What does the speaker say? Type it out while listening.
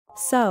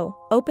So,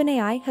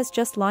 OpenAI has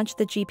just launched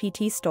the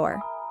GPT Store.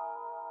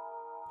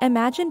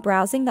 Imagine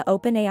browsing the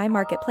OpenAI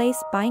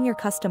marketplace buying your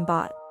custom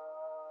bot.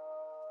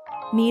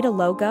 Need a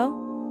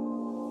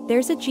logo?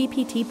 There's a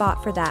GPT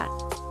bot for that.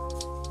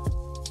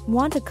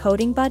 Want a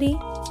coding buddy?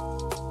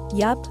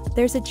 Yup,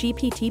 there's a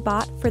GPT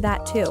bot for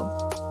that too.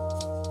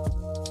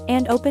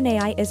 And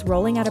OpenAI is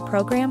rolling out a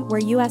program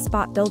where US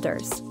bot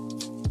builders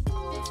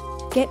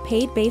get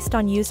paid based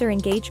on user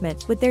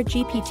engagement with their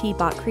GPT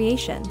bot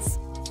creations.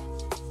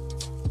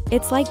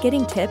 It's like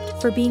getting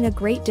tipped for being a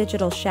great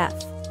digital chef.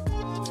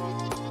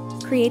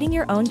 Creating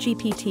your own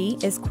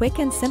GPT is quick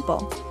and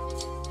simple.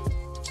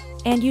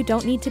 And you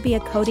don't need to be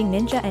a coding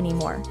ninja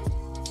anymore.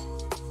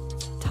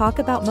 Talk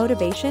about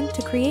motivation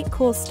to create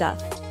cool stuff.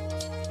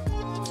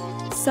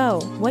 So,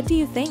 what do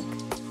you think?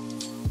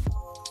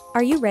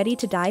 Are you ready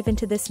to dive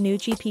into this new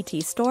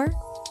GPT store?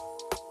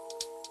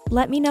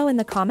 Let me know in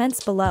the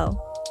comments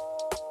below.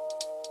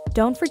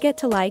 Don't forget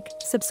to like,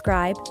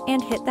 subscribe,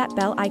 and hit that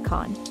bell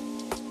icon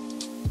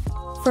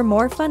for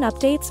more fun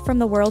updates from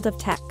the world of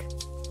tech.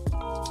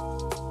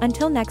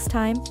 Until next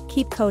time,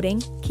 keep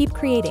coding, keep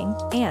creating,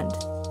 and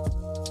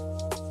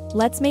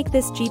let's make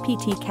this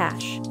GPT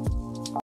cash.